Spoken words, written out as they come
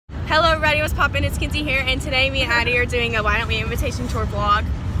Hello everybody, what's poppin'? It's Kinsey here, and today me and Addie are doing a Why Don't We invitation tour vlog.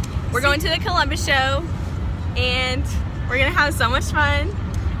 We're going to the Columbus show, and we're gonna have so much fun.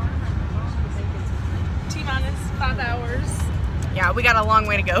 T-minus 5 hours. Yeah, we got a long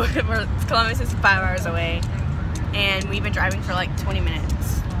way to go. Columbus is 5 hours away, and we've been driving for like 20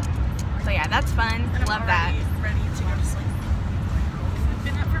 minutes. So yeah, that's fun. Love that. Ready to go to sleep. We've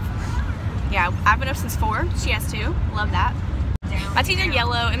been up for 4. Yeah, I've been up since 4. She has 2. Love that. My teeth are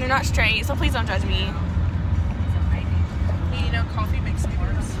yellow and they're not straight, so please don't judge me. You know, coffee makes it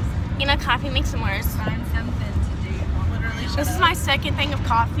worse. You know, coffee makes it worse. Find something to do. Literally. This is my second thing of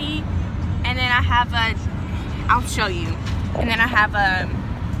coffee, and then I have I'll show you. And then I have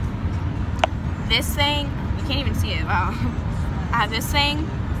this thing. You can't even see it. Wow. I have this thing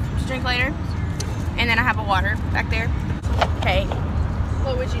to drink later, and then I have a water back there. Okay.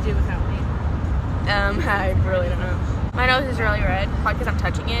 What would you do without me? I really don't know. My nose is really red, probably because I'm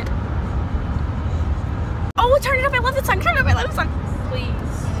touching it. Oh, turn it up! I love this song. Turn it up! I love this song. Please.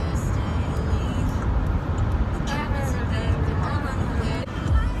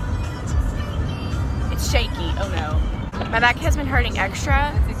 It's shaky. Oh no. My back has been hurting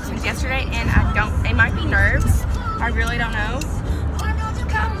extra since yesterday, and it might be nerves. I really don't know.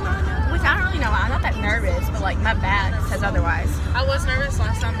 Which I don't really know. I'm not that nervous, but like my back says otherwise. I was nervous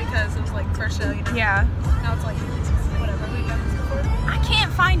last time because it was like first show, you know? Yeah. Now it's like, whatever, we've done this before. I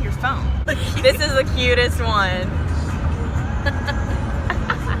can't find your phone. This is the cutest one.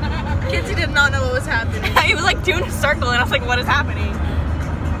 Kinsey did not know what was happening. He was like doing a circle, and I was like, what is happening?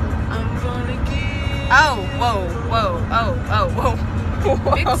 I'm gonna get... Oh, whoa, whoa, oh, whoa.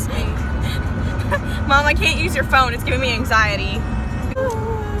 Fix me. Mom, I can't use your phone. It's giving me anxiety.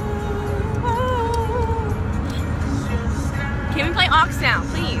 Can we play aux now,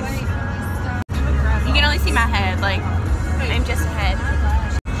 please? You can only see my head, like, I'm just a head.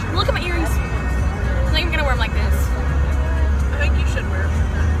 Look at my earrings. I think I'm gonna wear them like this. I think you should wear them.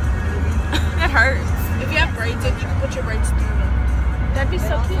 That hurts. If you have braids in, you can put your braids through them. That'd be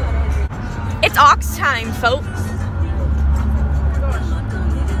so cute. It's aux time, folks.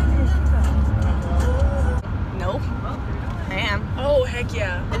 Nope. I am. Oh, heck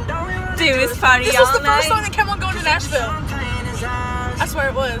yeah. Dude, this party This all was the night. first song that came on Going to Nashville. I swear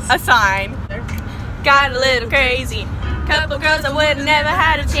it was. A sign. Got a little crazy. Couple girls I would've never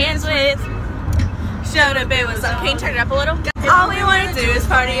had a chance with. Showed up, it was up. Can you turn it up a little? All we wanna do is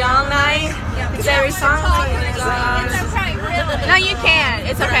party all night. Cause every song is ours. No, you can't.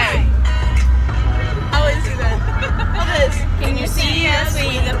 It's okay. I always do that. All this. Can you see us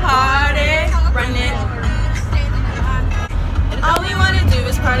leave the party? Run it. All we wanna do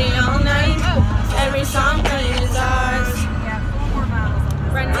is party all night. Every song is ours.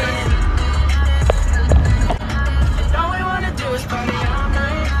 Run it. All we wanna do is party all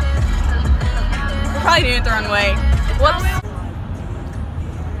night. We're probably doing it the wrong way. Whoops.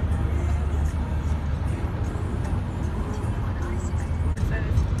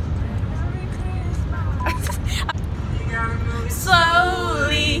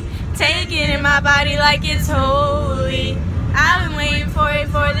 Slowly taking in my body like it's holy. I've been waiting for it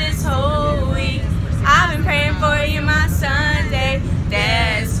for this whole week. I've been praying for you my Sunday.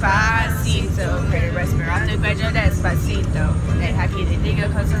 Despacito, pero respirando cuello despacito. Deja que te diga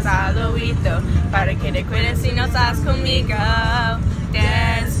cosas al oído, para que te cuides si no estás conmigo.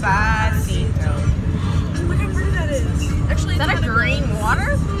 Despacito. Look how pretty that is. Actually, Is that a green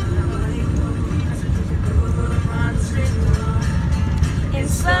water? In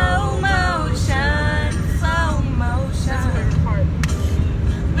slow motion, slow motion. That's my favorite part.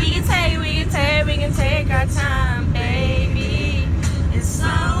 We can take our time, baby. In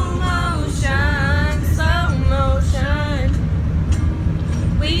slow motion, slow motion.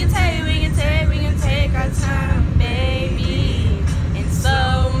 We can take our time, baby. In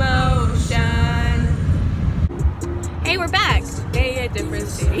slow motion. Hey, we're back. Day a different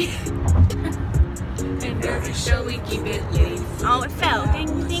city. And every show we keep it lit. Oh, it fell.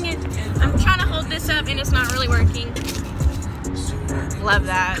 Dang it. I'm trying to hold this up and it's not really working. Love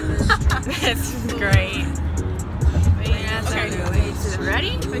that. That's great. Okay.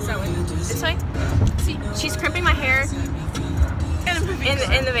 Ready? Face that way. This way? See, she's crimping my hair in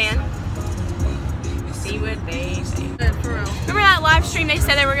the van. See what they say. For real. Remember that live stream they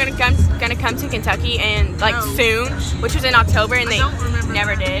said they were gonna come to Kentucky and like soon, which was in October, and they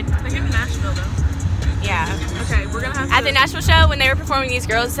never did. They came to Nashville though. Yeah. Okay, we're gonna have to... At the Nashville show, when they were performing these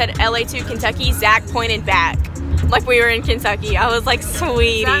girls, said LA to Kentucky, Zach pointed back. Like we were in Kentucky. I was like,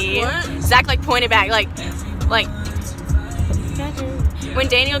 sweetie. Zach what? Zach like pointed back, like When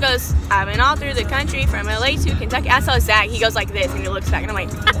Daniel goes, I've been all through the country from LA to Kentucky. I saw Zach, he goes like this and he looks back and I'm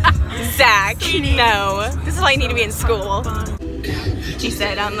like, Zach, no. This is why you need to be in school. She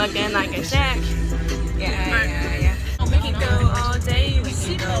said I'm looking like a Zach. Yeah. We can go all day with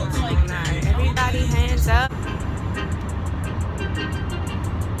seatbelts like that. Everybody hands up.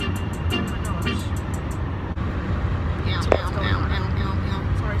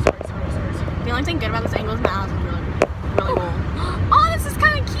 The only thing good about this angle is my eyes are really cool. Oh, this is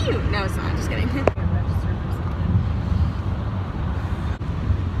kind of cute. No, it's not. Just kidding.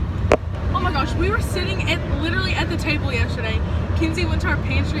 Oh my gosh, we were sitting literally at the table yesterday. Kinsey went to our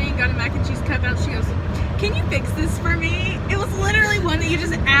pantry and got a mac and cheese cup out. She goes, "Can you fix this for me?" It was literally one that you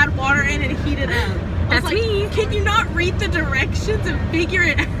just add water in and heat it up. That's like, me. Can you not read the directions and figure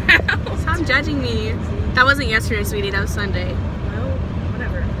it out? Stop judging me. That wasn't yesterday, sweetie. That was Sunday. Well,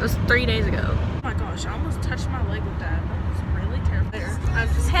 whatever. That was 3 days ago. Oh my gosh, I almost touched my leg with that. That was really terrible. I'm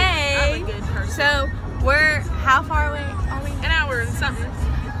just Hey. kidding. I'm a good person. So we're how far away are we? An hour and something.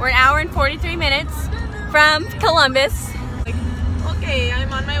 We're an hour and 43 minutes from Columbus. Okay,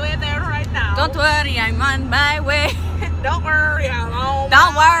 I'm on my way there right now. Don't worry, I'm on my way. Don't worry, I'm on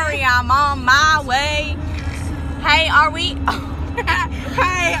Don't worry, I'm on my way. Hey, are we?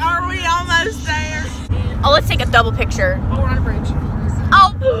 Hey, are we almost there? Oh, let's take a double picture. Oh, we're on a bridge.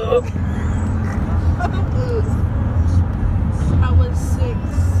 Oh. I was 6,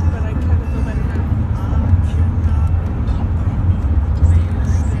 but I kind of feel better now.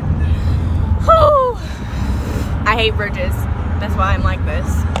 Whew. I hate bridges. That's why I'm like this.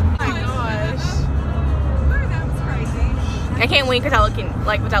 Oh my gosh. That was crazy. I can't wink without looking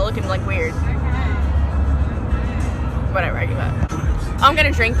like weird. Whatever, I give up. I'm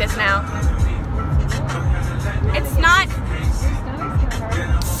gonna drink this now. It's not.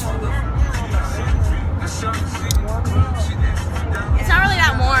 It's not really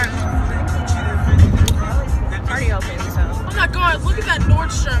that warm. It's already open, so. Oh my god, look at that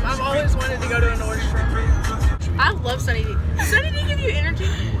Nordstrom. I've always wanted to go to a Nordstrom. I love Sunny D. Does Sunny D give you energy?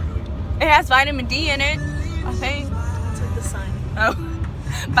 It has vitamin D in it, I think. It's like the sun. Oh,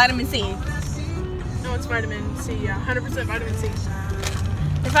 vitamin C. No, it's vitamin C, yeah. 100% vitamin C.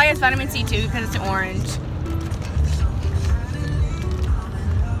 It probably has vitamin C too because it's orange.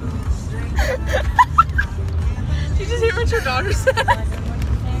 Did you just hear what your daughter said?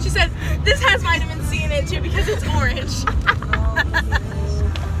 She said, this has vitamin C in it too because it's orange.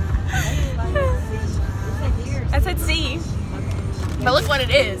 I said C. But look what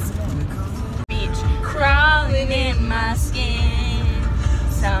it is. Beach crawling in my skin.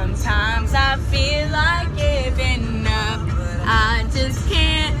 Sometimes I feel like giving up. I just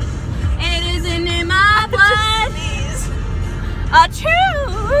can't. It isn't in my blood. A true.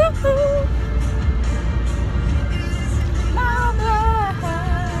 My blood.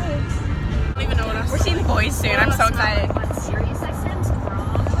 I don't even know what I We're seeing the boys soon. I'm so excited.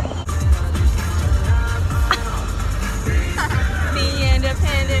 The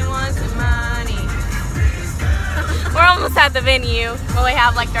independent wants the money. We're almost at the venue. We only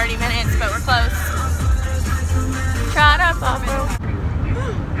have like 30 minutes, but we're close. Try to pop it.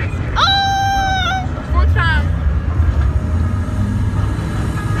 Oh! 4th time.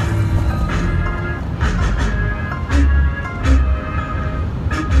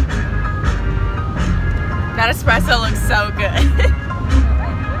 That espresso looks so good.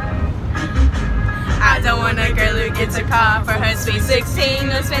 I don't want a girl who gets a car for her sweet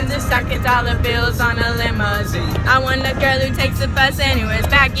 16, who spends her second dollar bills on a limousine. I want a girl who takes a bus and who wears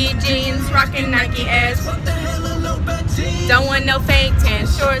baggy jeans, rocking Nike Airs. Don't want no fake tan,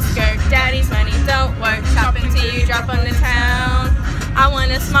 short skirt, daddy's money don't work, shopping till you drop on the town. I want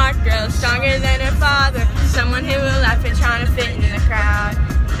a smart girl, stronger than her father, someone who will laugh at trying to fit in the crowd.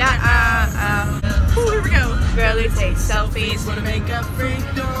 Ooh, here we go. Girl who takes selfies. Here we go.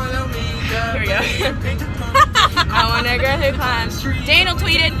 I want a girl who climbs. Daniel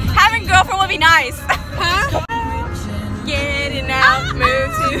tweeted, having a girlfriend would be nice. Huh? Getting out,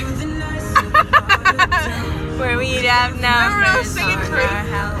 move to where we'd have numbers on our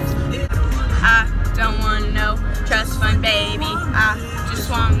house. I don't want no trust fund, baby. I just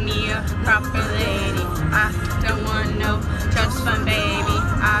want me a proper lady. I don't want no trust fund, baby.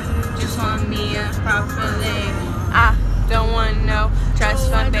 I just want me a proper lady. I don't want no trust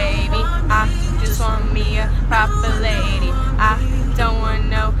fund, baby. I just want me a proper lady. I don't want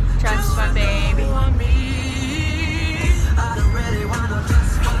no trust fund, baby.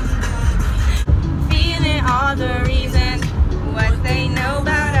 Feeling all the reasons what they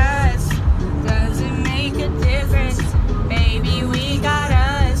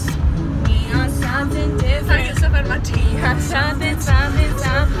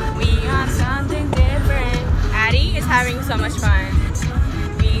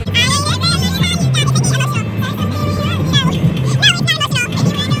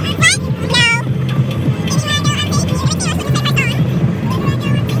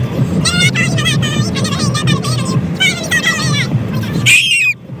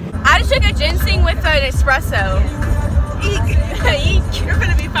an espresso. Eek. You're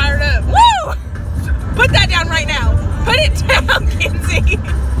gonna be fired up. Woo! Put that down right now. Put it down, Kinsey.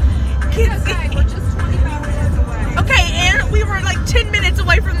 Kinsey. Okay, we're just 25 minutes away. Okay, and we were like 10 minutes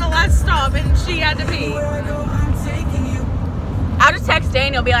away from the last stop, and she had to pee. I'll just text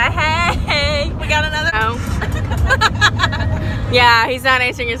Daniel, be like, hey. We got another. No. Yeah, he's not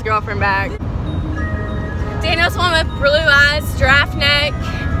answering his girlfriend back. Daniel's one with blue eyes, giraffe neck,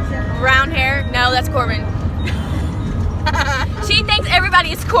 brown hair. No, that's Corbin. She thinks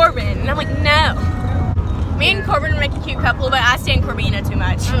everybody is Corbin, and I'm like, no. Me and Corbin make a cute couple, but I stand Corbina too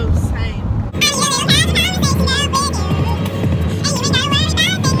much. Oh, same.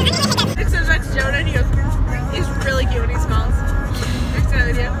 It says that's Jonah, and he goes, he's really cute when he smiles. Next to the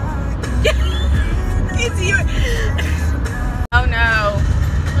video. It's you. Oh no.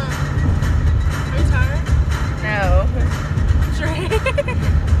 Are you tired? No. Sure.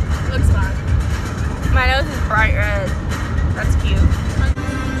 Looks fine. My nose is bright red. That's cute.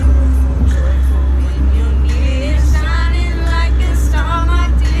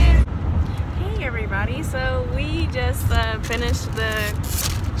 Hey everybody, so we just finished the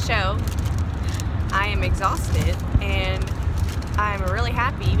show. I am exhausted and I'm really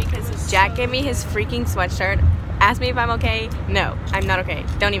happy because Jack gave me his freaking sweatshirt. Asked me if I'm okay. No, I'm not okay.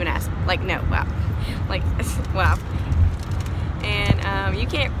 Don't even ask. Like, no, wow. Like, wow. And you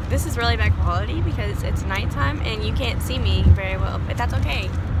can't, this is really bad quality because it's nighttime and you can't see me very well, but that's okay.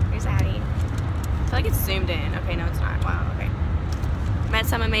 Here's Addie. I feel like it's zoomed in. Okay, no, it's not. Wow, okay. Met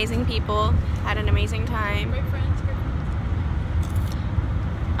some amazing people, had an amazing time. Great friends.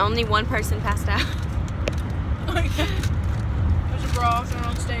 Only one person passed out. There's a bra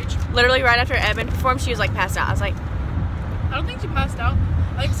on stage. Literally right after Evan performed, she was like passed out. I was like, I don't think she passed out.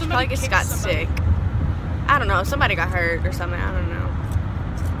 Like somebody probably just kicked got somebody. sick. I don't know. Somebody got hurt or something. I don't know.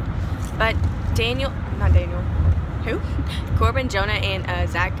 But not Daniel. Who? Corbin, Jonah, and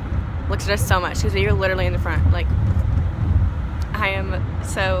Zach looked at us so much because we were literally in the front. Like, I am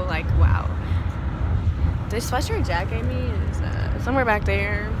so like, wow. The sweatshirt Jack gave me is somewhere back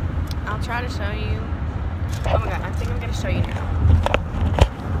there. I'll try to show you. Oh my god, I think I'm gonna show you now.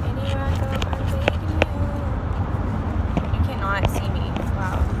 Anywhere I go, I'm taking you. You cannot see me.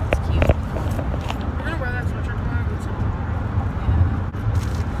 Wow, that's cute. I'm gonna wear that sweatshirt tomorrow. With some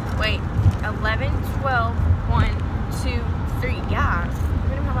Yeah. Wait, 11, 12, 1, 2, 3. Yeah,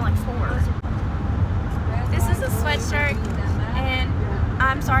 we're gonna have like 4. This is a sweatshirt, and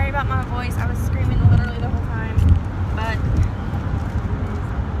I'm sorry about my voice. I was screaming literally the whole time, but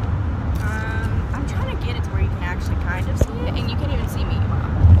I'm trying to get it to where you can actually kind of see it, and you can't even see me. Wow.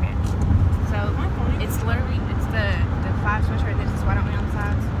 Okay. So it's literally the 5 sweatshirt that is white on the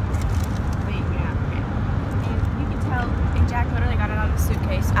sides. But yeah. Okay. And you can tell, and Jack literally got it out of his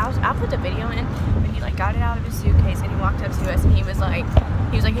suitcase. I'll put the video in, but he like got it out of his suitcase and he walked up to us and he was like,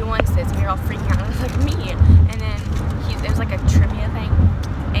 who wants this? And we were all freaking out. And I was like, me. And then it was like a trivia thing,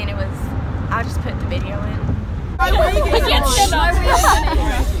 and it was. I'll just put the video in. But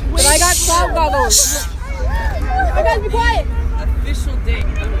I got cloud goggles. I gotta be quiet. official date.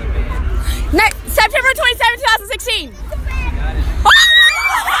 September 27, 2016.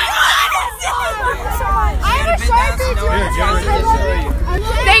 I have a Sharpie too.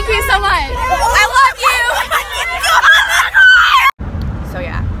 Thank you so much. I love you. So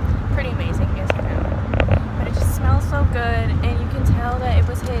yeah, pretty amazing, yes I know. But it just smells so good, and you can tell that it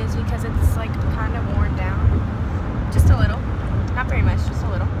was his because it's like kind of worn down, just a little, not very much, just a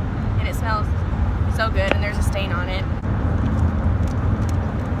little, and it smells so good, and there's a stain on it.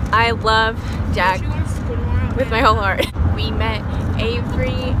 I love Jack with my whole heart. We met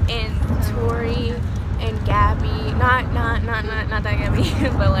Avery and Tori and Gabby, not that Gabby,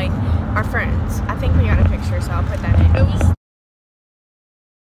 but like our friends. I think we got a picture, so I'll put that in. It was.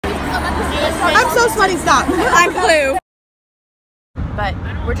 I'm so sweaty. Stop. I'm blue. But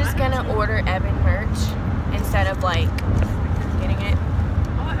we're just gonna order Evan merch instead of like getting it.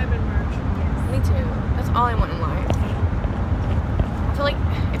 I want Evan merch. Me too. That's all I want in life. I feel like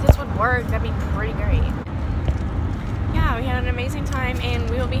if this would work, that'd be pretty great. Yeah, we had an amazing time, and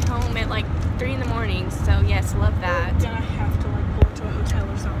we will be home at like 3 in the morning. So yes, love that. We're gonna have to like pull into a hotel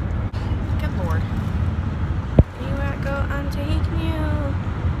or something. Good lord. Anywhere I go, I'm taking you.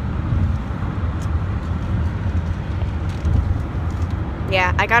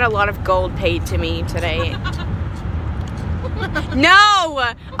 Yeah, I got a lot of gold paid to me today. No!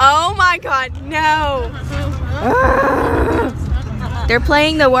 Oh my god, no! They're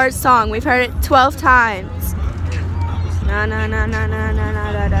playing the worst song. We've heard it 12 times. No, no, no, no, no, no,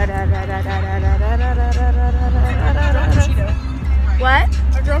 no, da, da, da, da, da, da, da, da, da, da, da, da, da. What?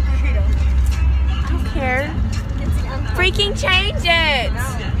 I dropped a Cheeto. making changes.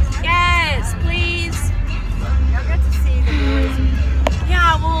 Yes, please. Y'all got to see the boys.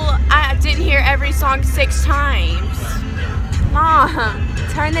 Yeah, well, I didn't hear every song 6 times. Mom,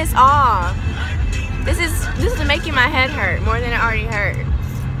 turn this off. This is making my head hurt more than it already hurts.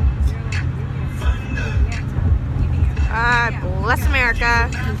 Bless America.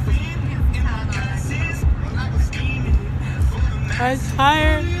 I'm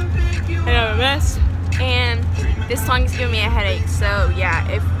tired. I have a mess. And this song is giving me a headache. So yeah,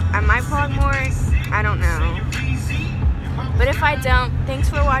 if I might vlog more, I don't know. But if I don't, thanks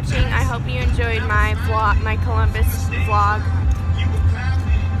for watching. I hope you enjoyed my vlog, my Columbus vlog.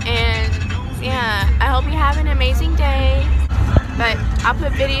 And yeah, I hope you have an amazing day. But I'll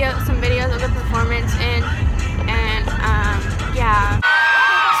put some videos of the performance in, and yeah.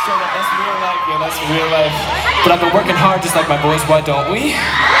 So that's real life, yeah, that's real life. But I've been working hard just like my boys, why don't we? And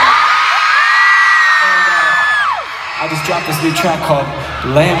I just dropped this new track called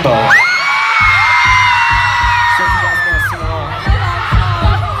Lambo. So if you guys want to sing along.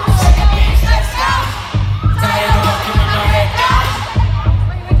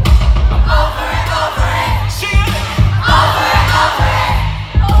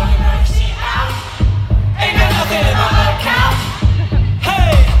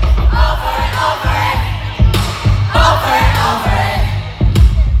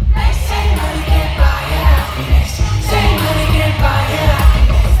 Say money can buy you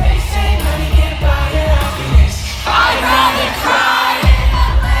happiness. They say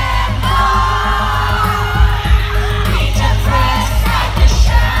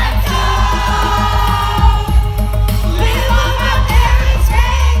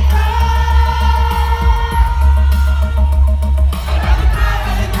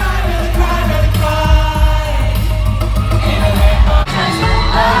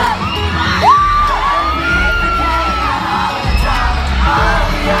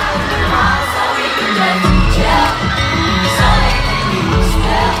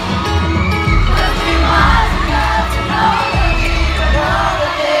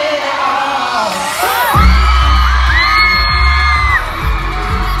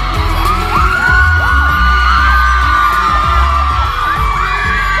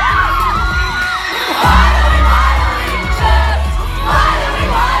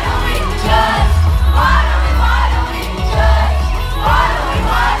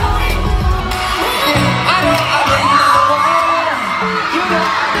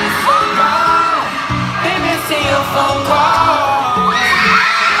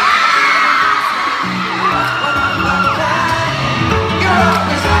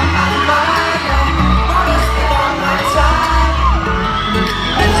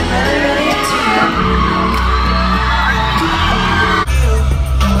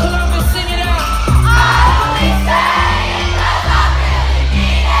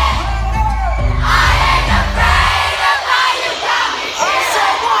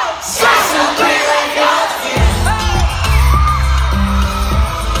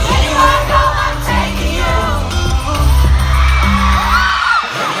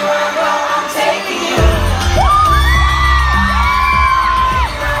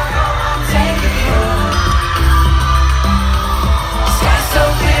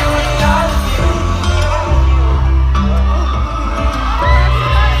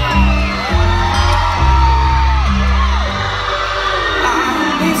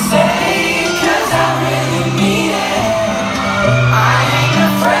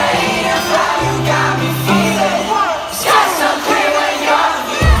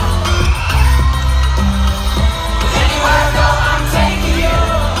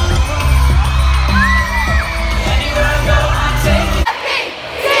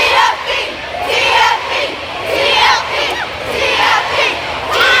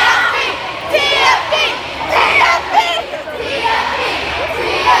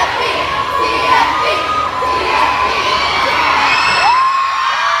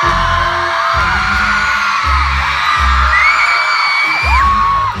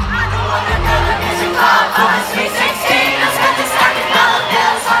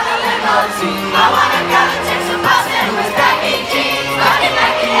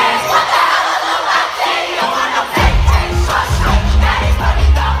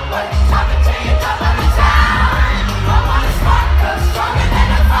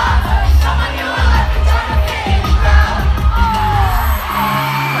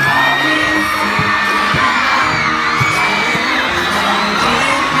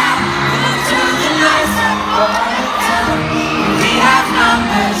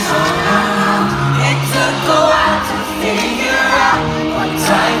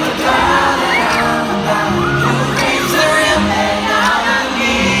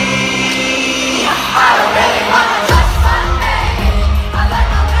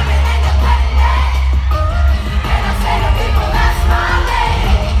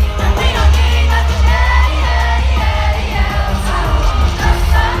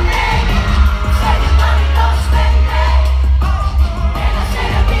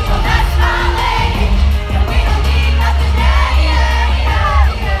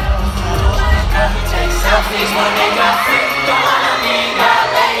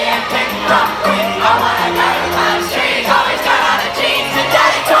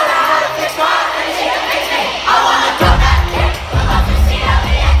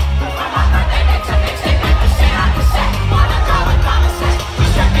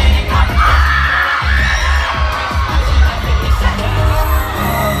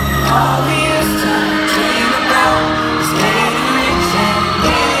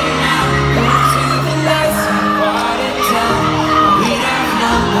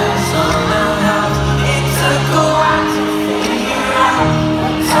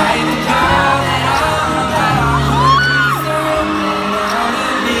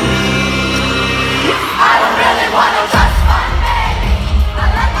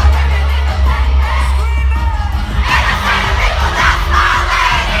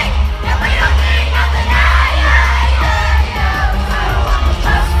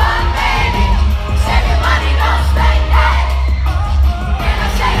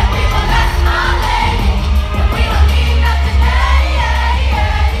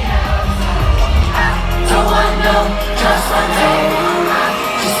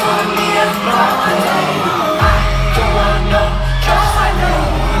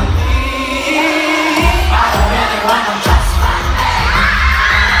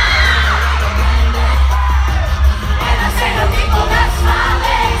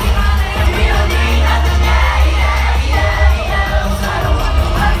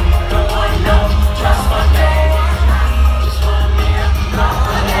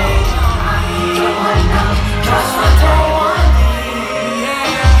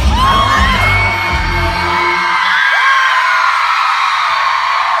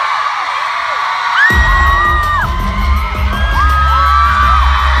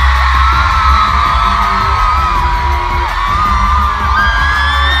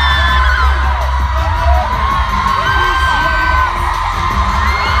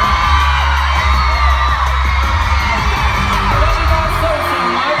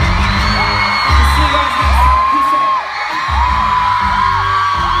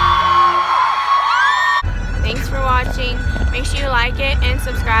watching. Make sure you like it and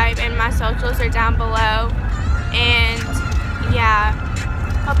subscribe, and my socials are down below. And yeah,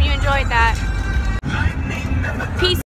 hope you enjoyed that. Peace.